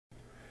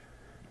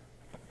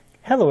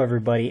Hello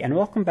everybody, and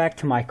welcome back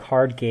to my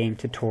card game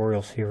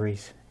tutorial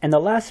series. In the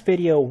last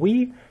video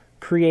we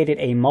created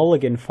a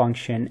mulligan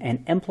function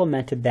and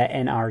implemented that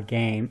in our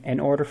game in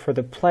order for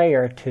the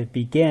player to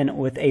begin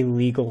with a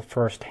legal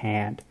first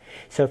hand.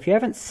 So if you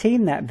haven't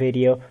seen that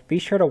video, be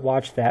sure to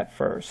watch that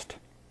first.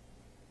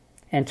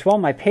 And to all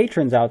my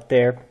patrons out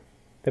there,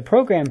 the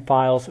program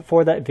files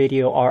for that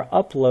video are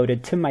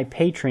uploaded to my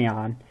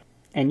Patreon,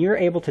 and you're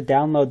able to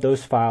download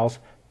those files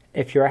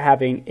if you're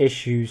having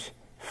issues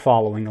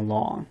following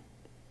along.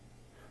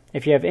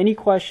 If you have any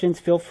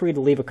questions, feel free to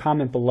leave a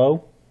comment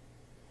below.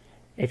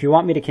 If you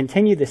want me to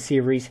continue this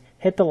series,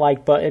 hit the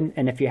like button,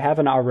 and if you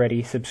haven't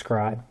already,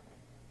 subscribe.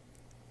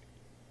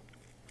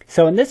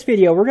 So in this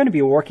video, we're going to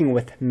be working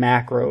with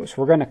macros.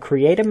 We're going to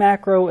create a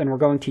macro, and we're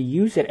going to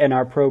use it in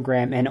our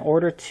program in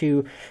order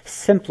to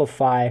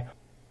simplify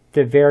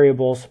the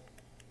variables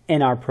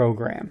in our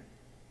program.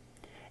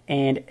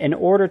 And in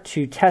order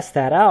to test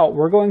that out,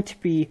 we're going to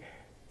be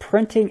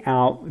printing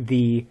out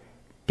the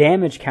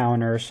damage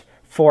counters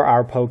for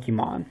our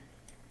Pokemon.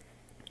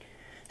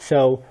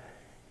 So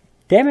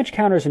damage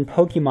counters in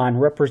Pokemon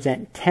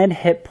represent 10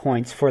 hit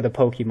points for the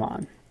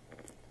Pokemon.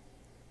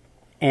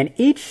 And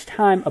each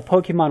time a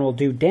Pokemon will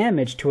do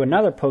damage to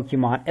another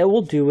Pokemon, it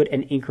will do it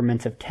in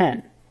increments of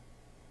 10.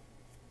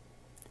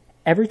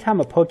 Every time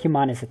a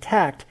Pokemon is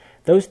attacked,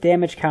 those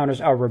damage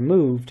counters are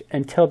removed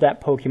until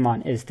that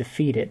Pokemon is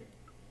defeated.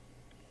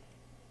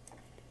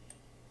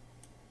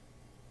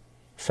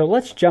 So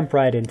let's jump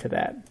right into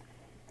that.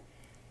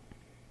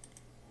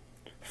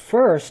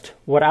 First,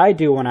 what I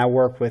do when I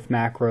work with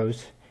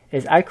macros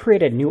is I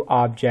create a new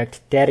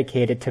object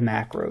dedicated to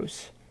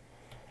macros.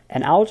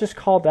 And I'll just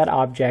call that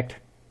object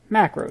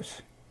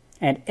macros.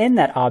 And in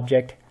that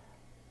object,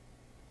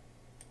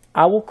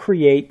 I will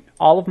create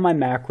all of my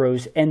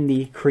macros in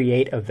the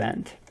create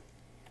event.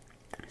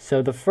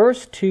 So the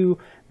first two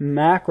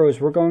macros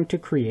we're going to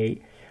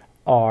create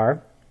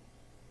are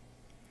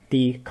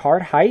the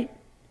card height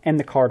and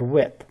the card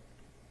width.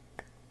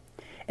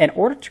 In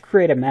order to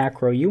create a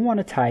macro, you want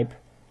to type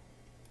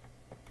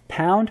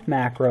pound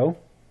macro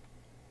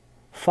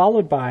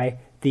followed by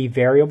the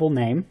variable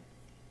name.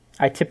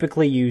 I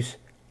typically use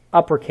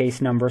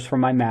uppercase numbers for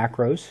my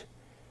macros.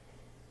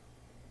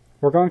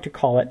 We're going to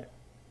call it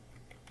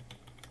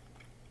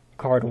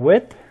card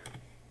width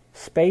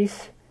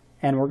space,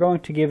 and we're going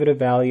to give it a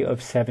value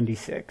of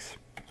 76.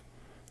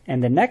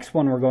 And the next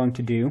one we're going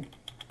to do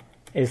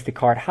is the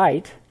card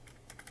height,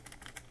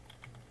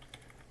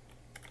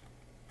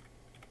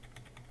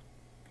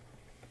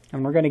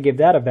 and we're going to give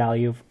that a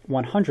value of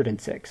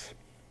 106.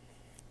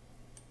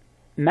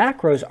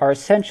 Macros are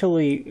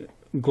essentially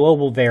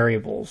global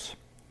variables.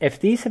 If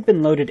these have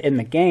been loaded in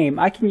the game,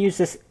 I can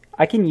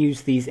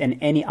use these in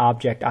any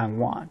object I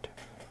want,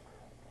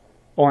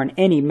 or in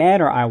any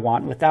manner I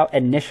want without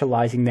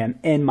initializing them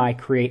in my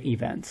create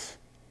events.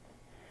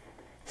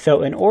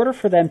 So in order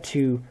for them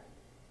to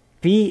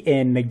be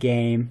in the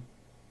game,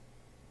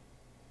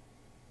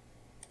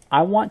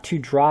 I want to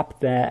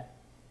drop that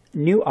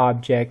new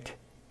object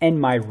in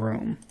my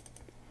room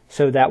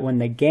so that when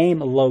the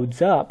game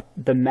loads up,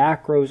 the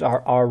macros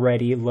are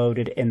already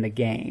loaded in the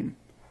game.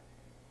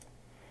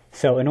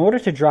 So in order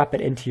to drop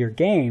it into your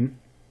game,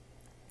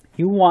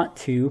 you want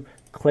to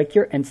click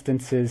your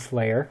instances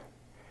layer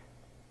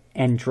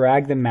and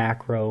drag the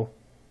macro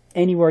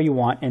anywhere you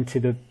want into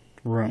the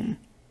room.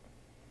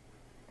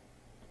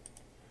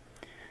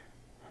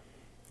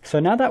 So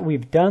now that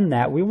we've done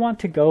that, we want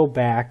to go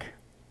back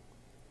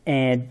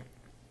and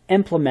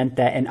implement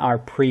that in our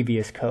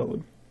previous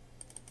code.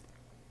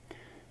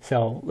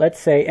 So let's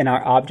say in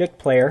our object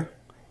player,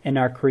 in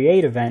our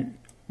create event,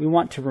 we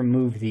want to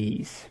remove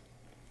these.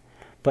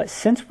 But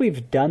since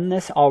we've done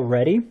this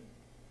already,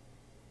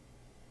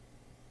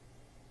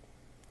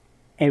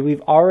 and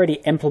we've already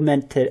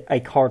implemented a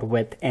card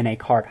width and a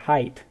card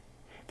height,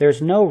 there's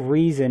no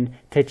reason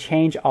to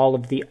change all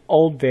of the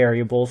old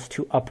variables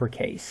to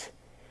uppercase.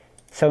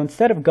 So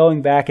instead of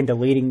going back and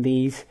deleting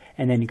these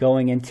and then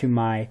going into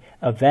my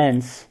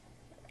events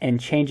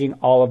and changing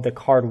all of the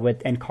card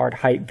width and card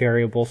height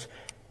variables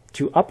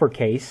to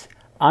uppercase,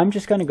 I'm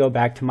just going to go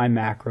back to my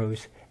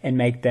macros and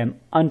make them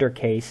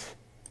undercase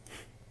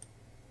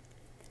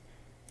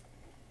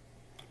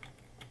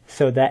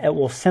so that it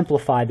will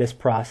simplify this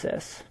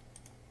process.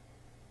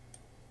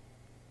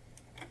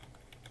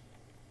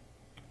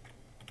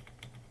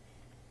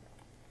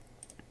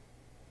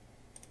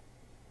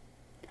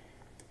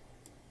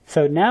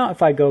 So now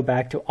if I go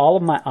back to all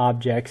of my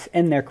objects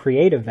in their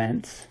create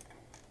events,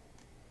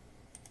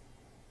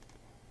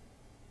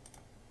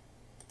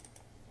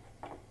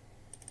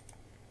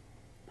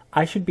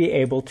 I should be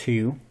able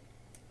to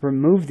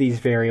remove these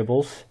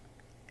variables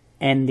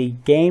and the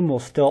game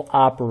will still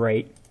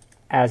operate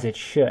as it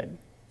should.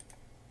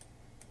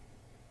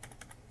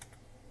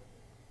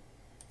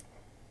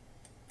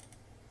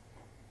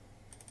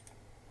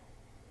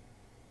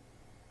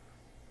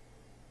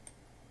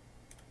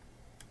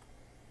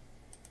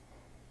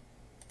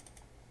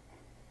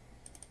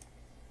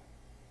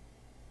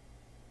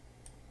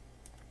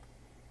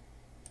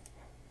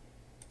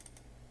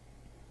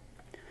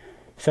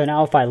 So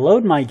now if I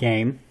load my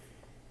game,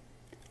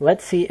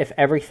 let's see if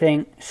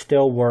everything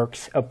still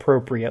works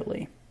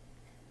appropriately.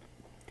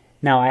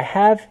 Now I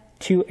have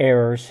 2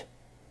 errors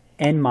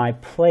in my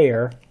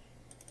player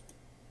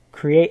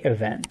create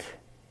event.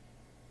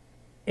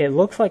 It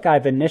looks like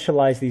I've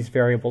initialized these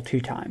variables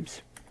 2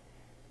 times.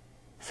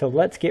 So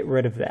let's get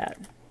rid of that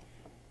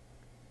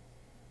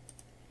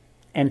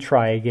and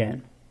try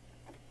again.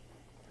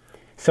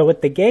 So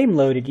with the game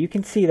loaded, you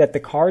can see that the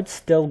cards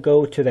still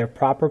go to their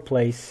proper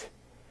place.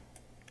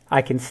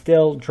 I can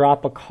still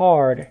drop a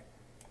card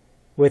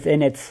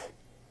within its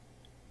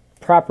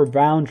proper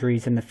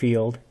boundaries in the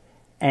field,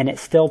 and it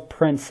still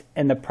prints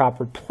in the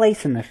proper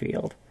place in the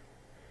field.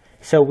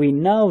 So we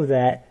know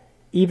that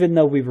even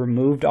though we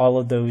removed all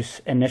of those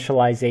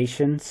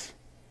initializations,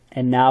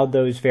 and now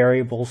those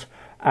variables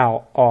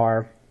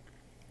are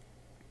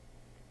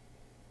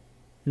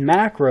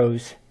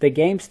macros, the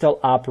game still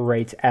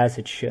operates as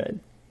it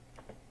should.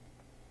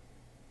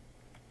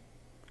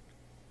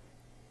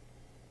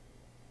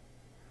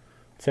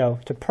 So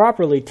to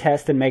properly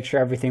test and make sure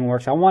everything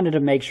works, I wanted to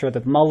make sure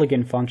the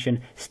mulligan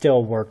function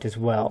still worked as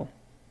well.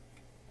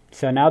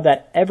 So now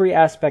that every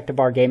aspect of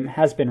our game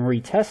has been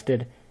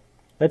retested,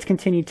 let's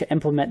continue to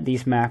implement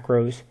these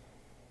macros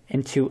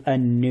into a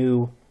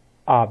new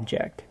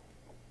object.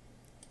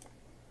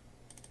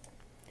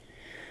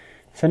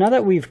 So now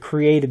that we've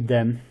created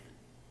them,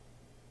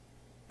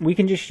 we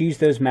can just use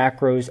those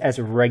macros as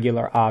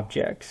regular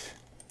objects.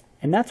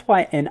 And that's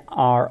why in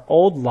our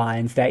old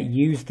lines that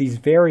use these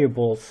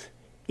variables,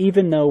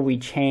 even though we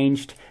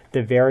changed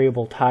the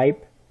variable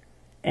type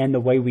and the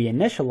way we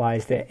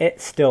initialized it,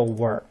 it still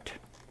worked.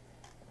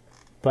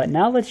 But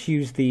now let's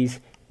use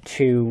these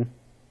to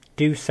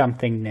do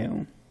something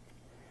new.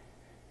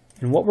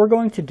 And what we're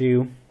going to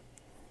do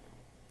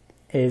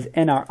is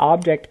in our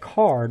object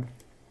card,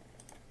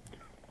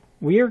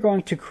 we are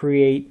going to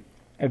create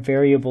a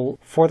variable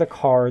for the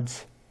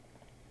card's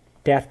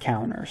death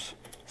counters.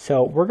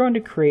 So we're going to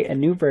create a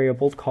new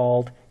variable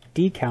called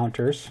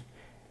decounters,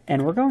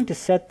 and we're going to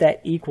set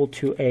that equal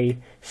to a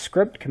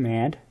script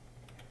command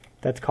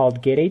that's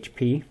called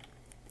getHP,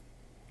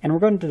 and we're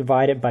going to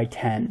divide it by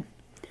 10.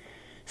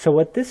 So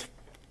what this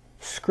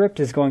script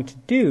is going to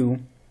do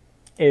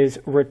is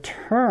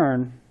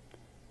return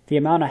the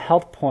amount of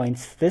health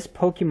points this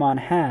Pokemon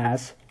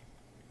has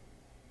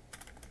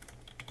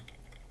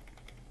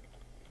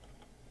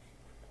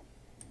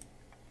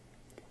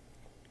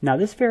Now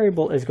this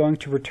variable is going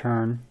to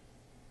return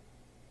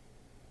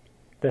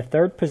the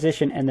 3rd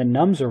position in the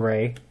nums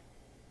array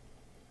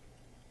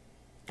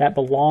that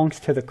belongs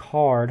to the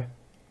card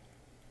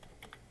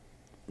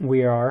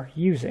we are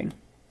using,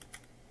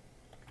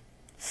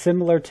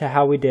 similar to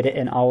how we did it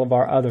in all of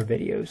our other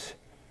videos.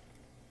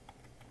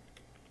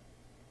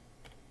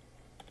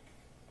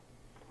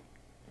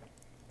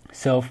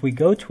 So if we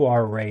go to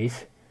our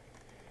arrays,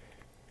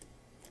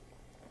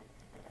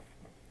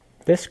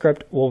 this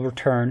script will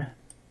return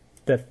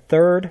the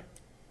 3rd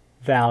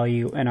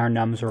value in our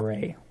nums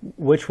array,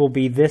 which will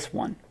be this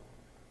one,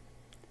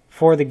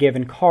 for the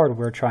given card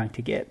we're trying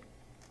to get.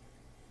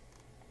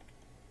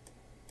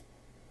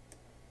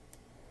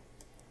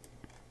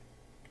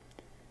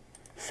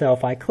 So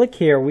if I click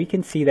here, we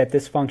can see that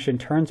this function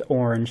turns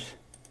orange,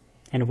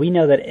 and we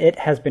know that it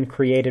has been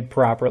created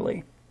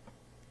properly.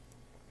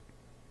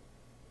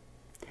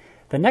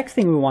 The next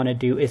thing we want to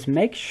do is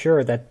make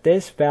sure that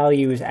this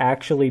value is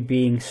actually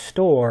being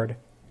stored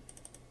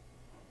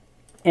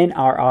in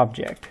our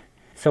object.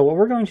 So what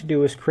we're going to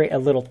do is create a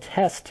little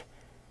test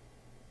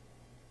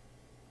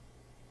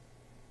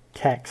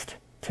text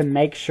to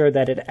make sure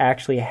that it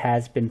actually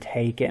has been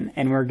taken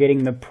and we're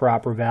getting the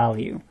proper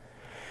value.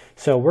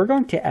 So we're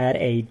going to add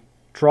a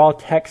draw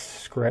text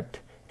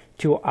script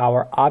to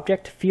our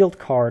object field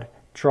card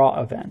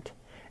draw event.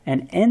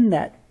 And in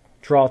that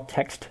draw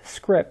text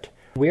script,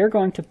 we're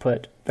going to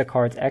put the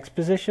card's X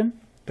position,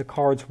 the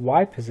card's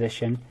Y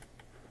position,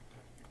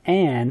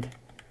 and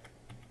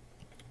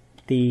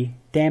the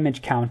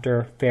damage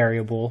counter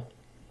variable.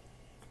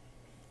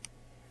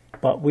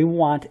 But we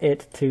want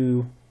it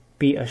to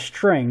be a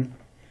string,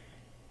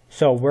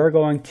 so we're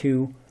going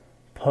to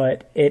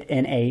put it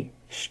in a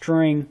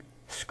string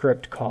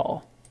script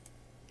call.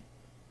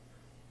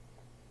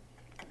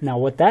 Now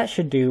what that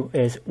should do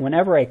is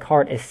whenever a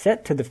card is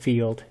set to the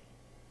field,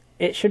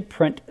 it should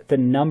print the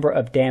number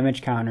of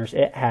damage counters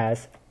it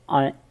has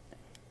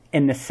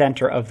in the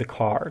center of the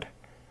card.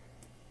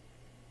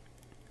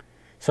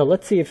 So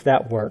let's see if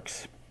that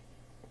works.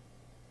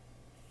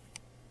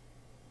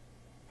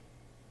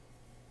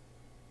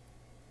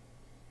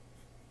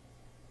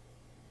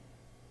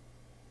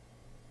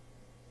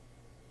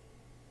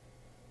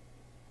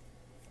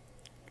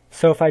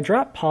 So if I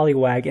drop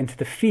Poliwag into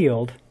the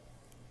field,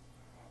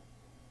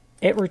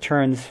 it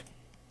returns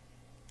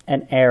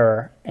an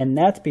error, and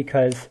that's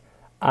because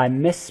I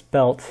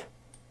misspelt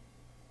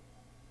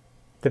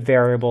the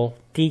variable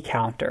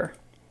decounter.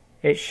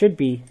 It should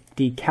be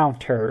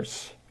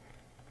decounters.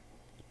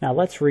 Now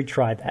let's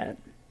retry that.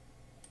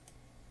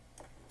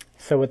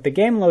 So with the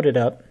game loaded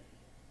up,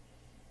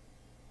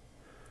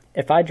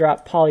 if I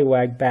drop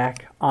Poliwag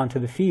back onto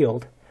the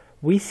field,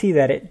 we see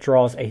that it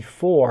draws a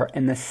 4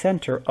 in the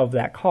center of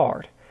that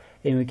card.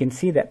 And we can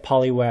see that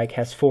Poliwag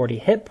has 40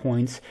 hit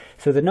points,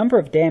 so the number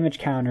of damage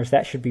counters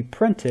that should be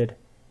printed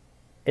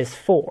is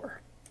 4.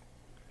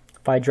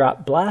 If I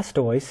drop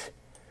Blastoise,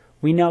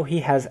 we know he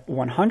has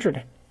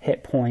 100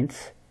 hit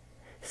points,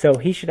 so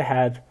he should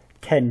have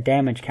 10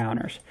 damage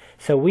counters.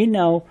 So we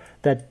know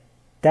that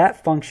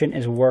that function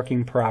is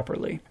working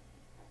properly.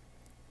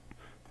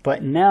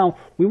 But now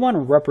we want to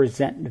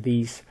represent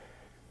these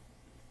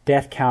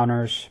death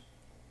counters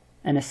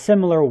in a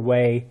similar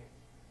way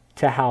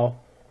to how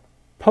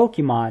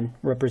Pokemon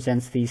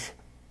represents these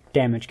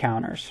damage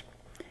counters.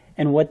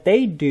 And what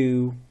they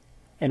do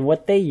and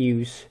what they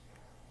use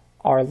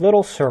are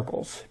little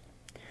circles.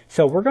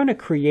 So we're going to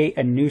create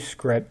a new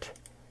script.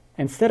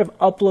 Instead of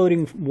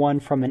uploading one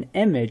from an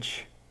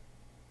image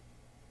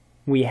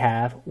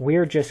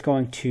we're just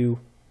going to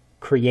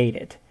create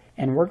it.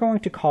 And we're going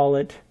to call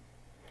it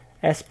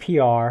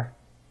SPR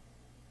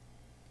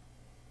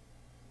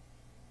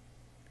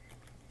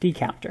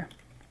decounter.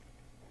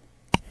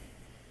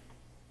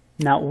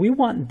 Now we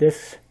want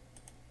this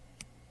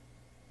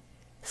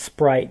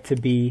sprite to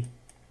be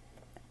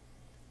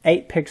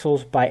 8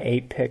 pixels by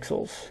 8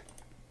 pixels.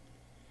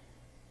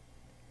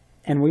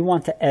 And we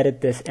want to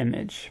edit this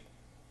image.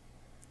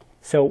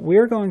 So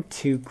we're going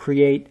to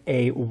create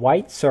a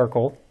white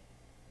circle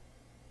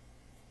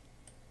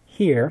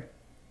here.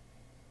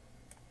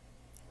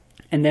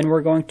 And then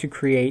we're going to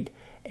create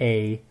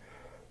a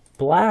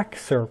black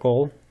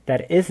circle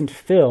that isn't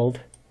filled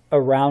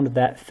around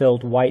that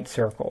filled white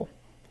circle.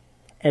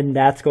 And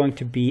that's going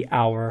to be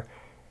our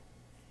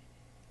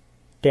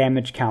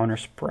damage counter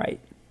sprite.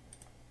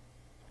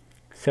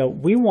 So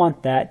we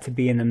want that to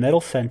be in the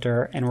middle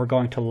center, and we're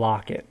going to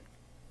lock it.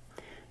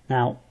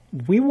 Now,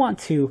 we want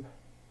to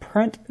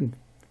print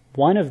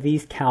one of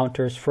these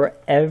counters for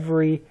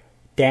every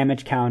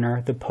damage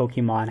counter the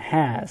Pokemon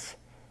has.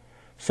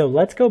 So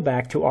let's go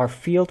back to our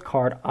field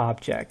card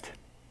object.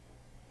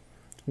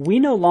 We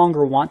no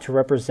longer want to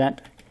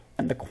represent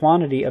the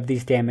quantity of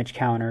these damage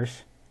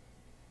counters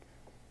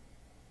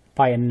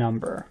by a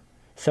number.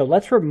 So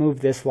let's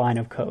remove this line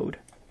of code.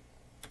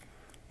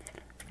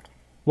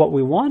 What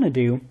we want to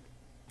do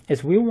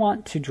is we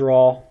want to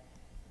draw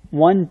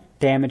one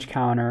damage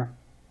counter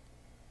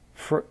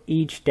for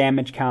each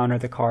damage counter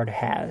the card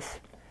has.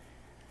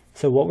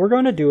 So what we're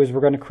going to do is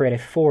we're going to create a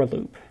for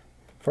loop.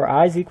 For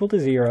I is equal to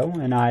 0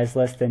 and I is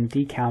less than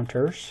d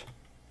counters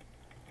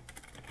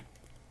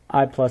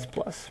I++.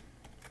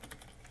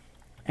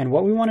 And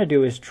what we want to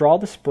do is draw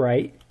the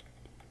sprite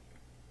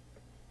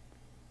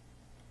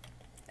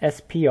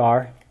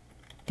SPR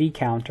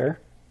decounter.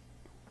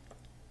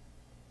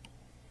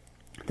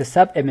 The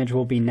sub-image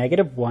will be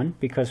 -1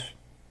 because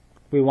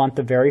we want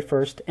the very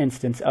first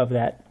instance of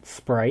that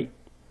sprite.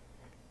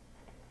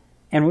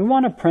 And we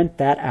want to print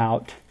that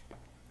out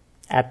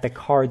at the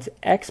card's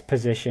X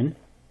position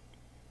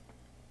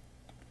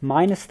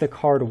minus the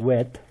card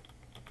width.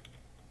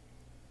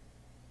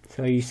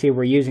 So you see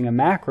we're using a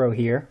macro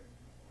here,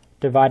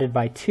 divided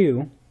by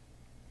 2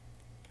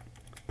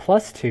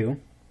 plus 2,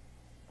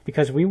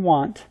 because we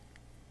want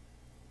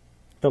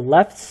the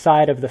left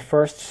side of the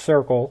first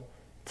circle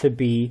to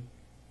be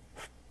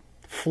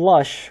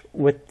flush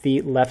with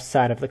the left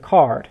side of the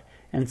card.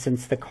 And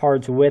since the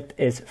card's width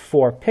is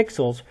 4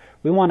 pixels,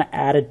 we want to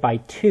add it by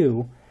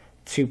 2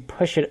 to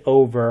push it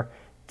over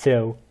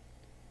to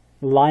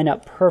line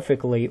up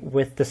perfectly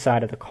with the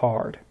side of the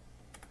card.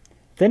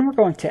 Then we're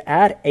going to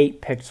add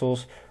 8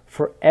 pixels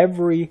for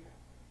every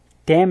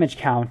damage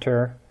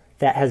counter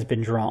that has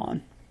been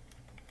drawn.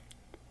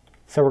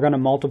 So we're going to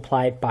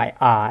multiply it by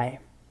I.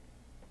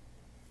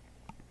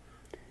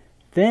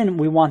 Then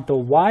we want the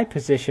Y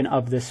position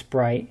of this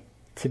sprite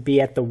to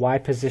be at the Y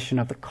position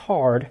of the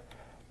card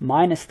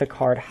minus the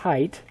card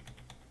height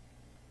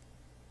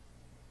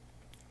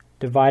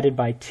divided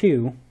by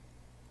 2.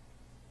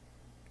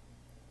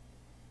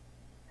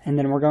 And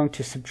then we're going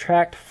to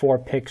subtract 4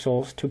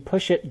 pixels to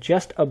push it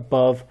just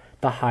above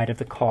the height of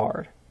the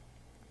card.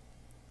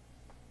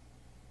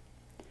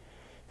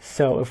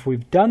 So if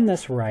we've done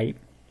this right,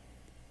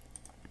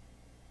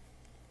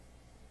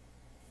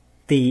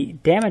 the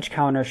damage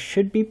counter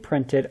should be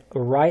printed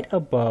right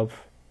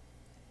above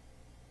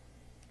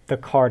the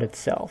card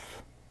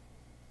itself.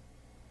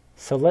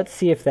 So let's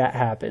see if that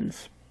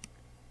happens.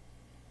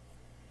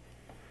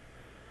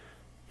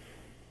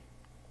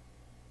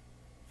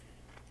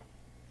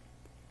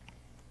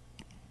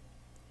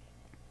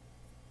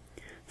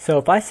 So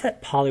if I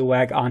set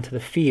Poliwag onto the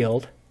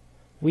field,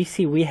 we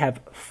see we have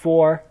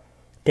 4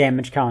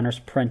 damage counters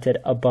printed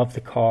above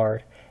the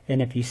card.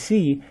 And if you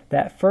see,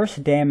 that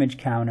first damage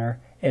counter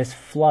is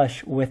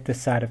flush with the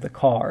side of the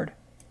card.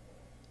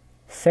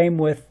 Same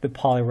with the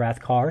Poliwrath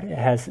card. It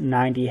has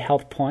 90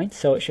 health points,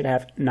 so it should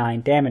have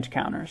 9 damage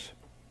counters.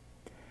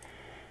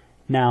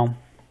 Now,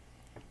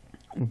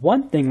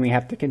 one thing we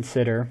have to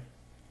consider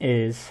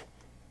is,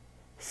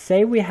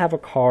 say we have a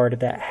card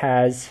that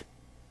has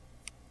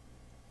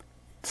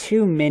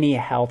too many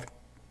health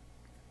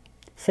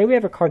say we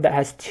have a card that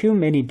has too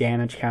many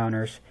damage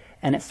counters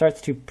and it starts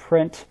to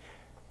print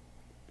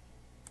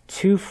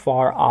too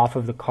far off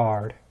of the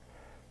card.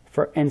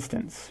 For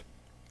instance,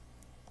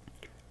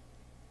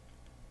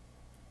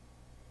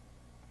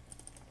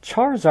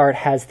 Charizard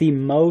has the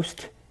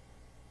most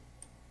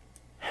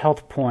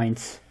health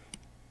points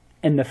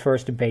in the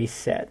first base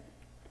set.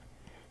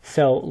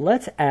 So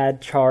let's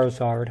add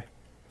Charizard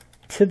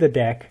to the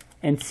deck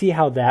and see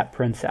how that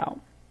prints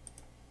out.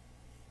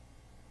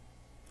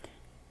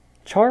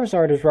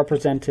 Charizard is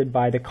represented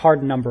by the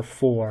card number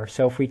 4,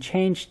 so if we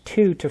change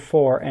 2 to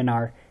 4 in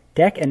our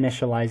deck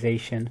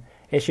initialization,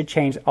 it should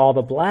change all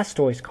the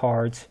Blastoise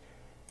cards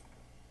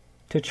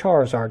to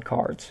Charizard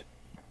cards.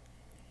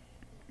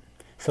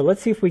 So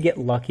let's see if we get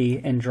lucky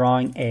in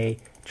drawing a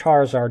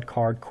Charizard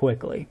card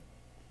quickly.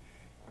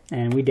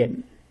 And we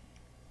didn't.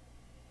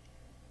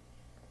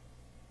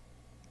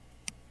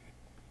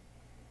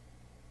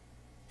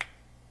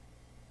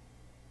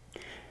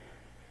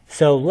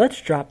 So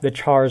let's drop the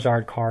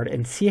Charizard card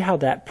and see how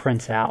that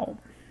prints out.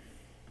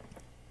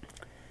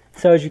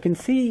 So as you can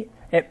see,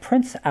 it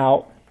prints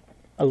out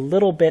a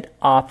little bit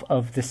off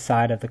of the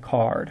side of the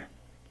card.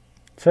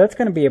 So that's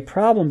going to be a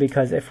problem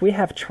because if we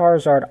have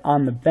Charizard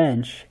on the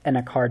bench and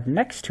a card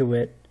next to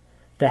it,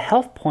 the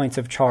health points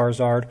of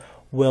Charizard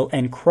will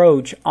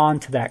encroach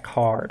onto that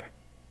card.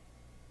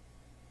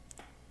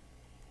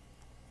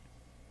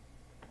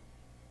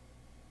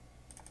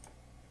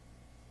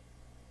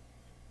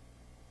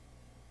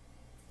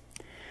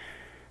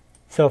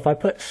 So if I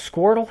put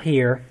Squirtle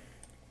here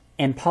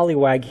and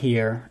Poliwag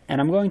here,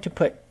 and I'm going to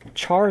put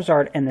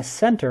Charizard in the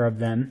center of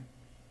them,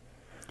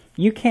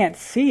 you can't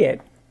see it,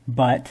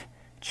 but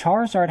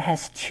Charizard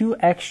has 2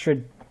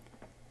 extra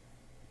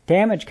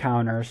damage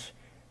counters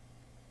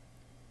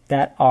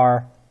that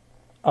are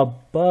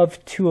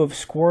above 2 of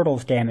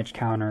Squirtle's damage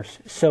counters.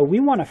 So we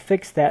want to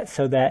fix that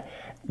so that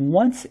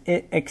once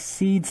it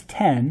exceeds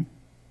 10,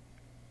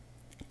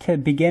 to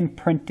begin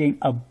printing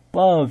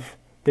above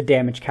the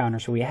damage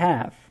counters we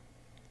have.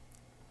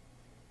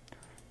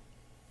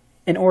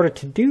 In order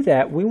to do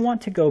that, we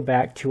want to go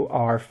back to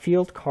our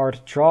field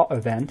card draw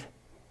event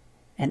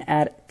and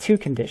add 2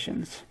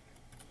 conditions.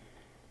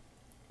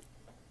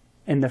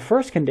 And the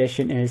first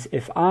condition is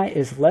if I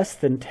is less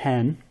than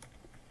 10,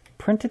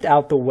 print it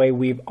out the way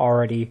we've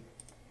already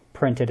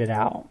printed it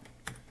out.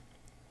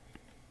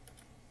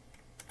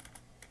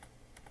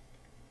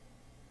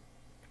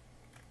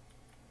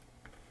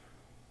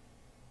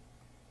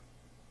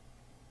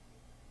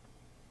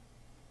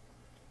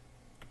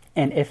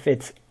 And if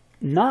it's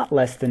not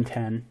less than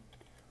 10,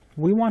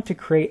 we want to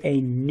create a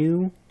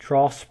new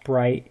draw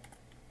sprite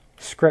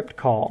script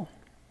call.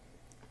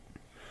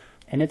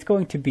 And it's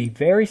going to be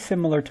very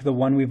similar to the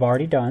one we've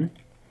already done.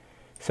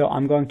 So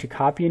I'm going to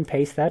copy and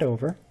paste that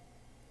over.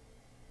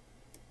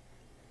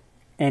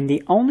 And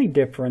the only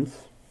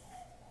difference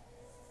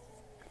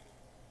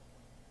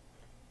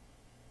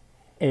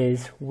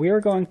is we're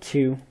going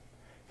to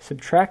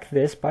subtract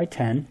this by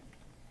 10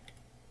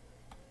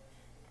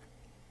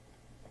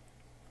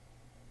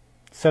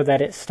 so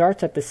that it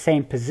starts at the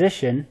same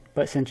position,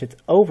 but since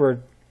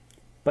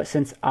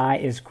I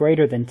is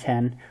greater than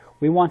 10,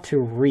 we want to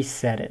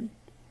reset it.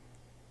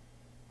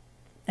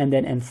 And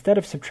then instead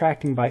of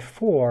subtracting by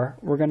 4,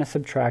 we're going to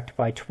subtract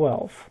by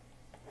 12.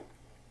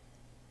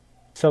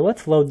 So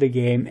let's load the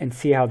game and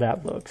see how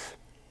that looks.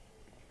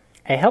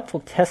 A helpful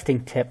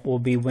testing tip will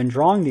be when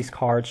drawing these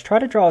cards, try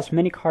to draw as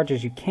many cards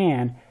as you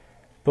can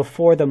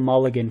before the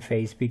mulligan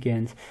phase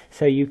begins.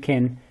 So you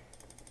can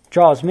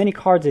draw as many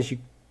cards as you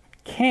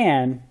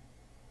can,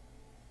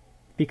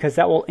 because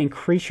that will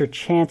increase your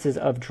chances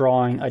of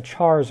drawing a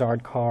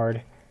Charizard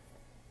card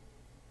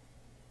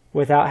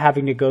without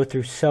having to go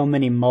through so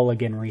many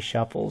mulligan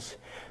reshuffles.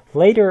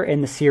 Later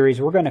in the series,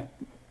 we're going to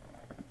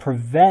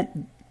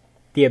prevent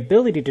the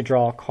ability to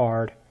draw a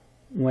card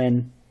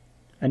when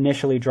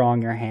initially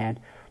drawing your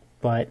hand,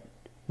 but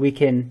we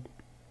can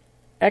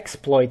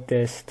exploit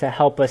this to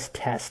help us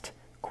test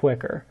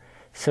quicker.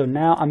 So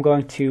now I'm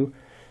going to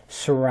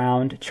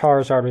surround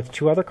Charizard with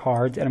 2 other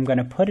cards, and I'm going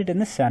to put it in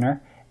the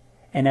center.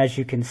 And as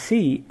you can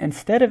see,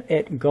 instead of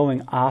it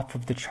going off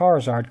of the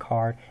Charizard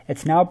card,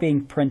 it's now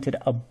being printed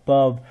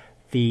above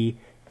the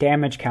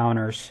damage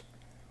counters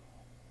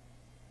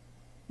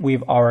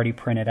we've already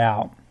printed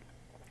out.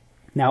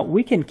 Now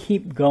we can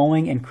keep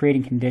going and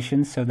creating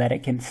conditions so that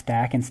it can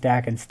stack and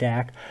stack and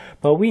stack,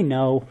 but we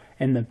know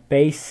in the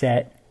base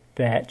set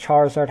that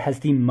Charizard has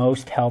the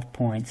most health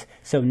points,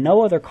 so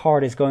no other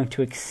card is going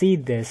to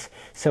exceed this,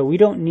 so we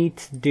don't need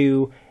to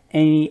do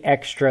any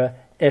extra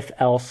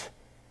if-else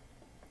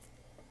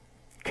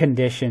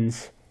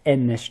conditions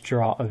in this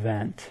draw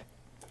event.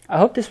 I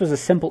hope this was a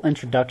simple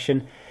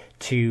introduction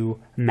to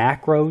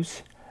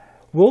macros.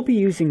 We'll be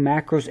using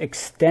macros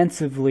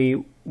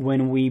extensively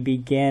when we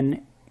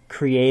begin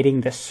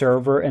creating the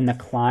server and the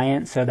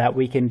client so that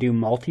we can do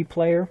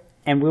multiplayer,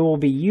 and we will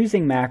be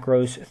using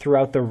macros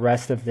throughout the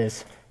rest of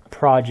this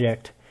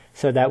project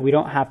so that we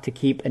don't have to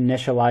keep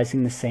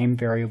initializing the same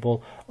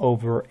variable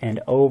over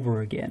and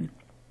over again.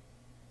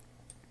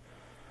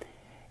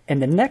 In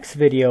the next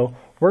video,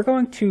 we're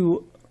going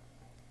to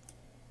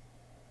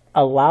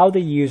allow the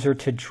user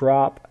to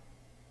drop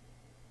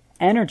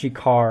energy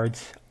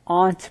cards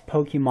onto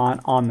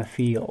Pokemon on the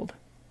field.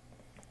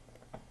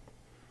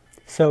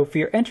 So if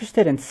you're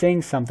interested in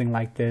seeing something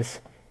like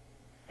this,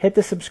 hit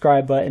the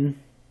subscribe button.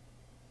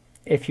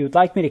 If you would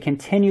like me to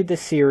continue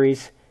this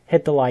series,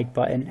 hit the like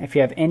button. If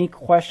you have any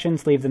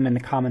questions, leave them in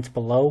the comments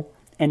below.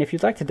 And if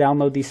you'd like to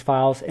download these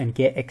files and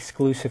get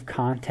exclusive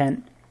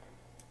content,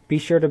 be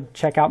sure to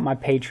check out my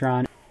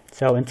Patreon.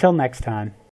 So until next time.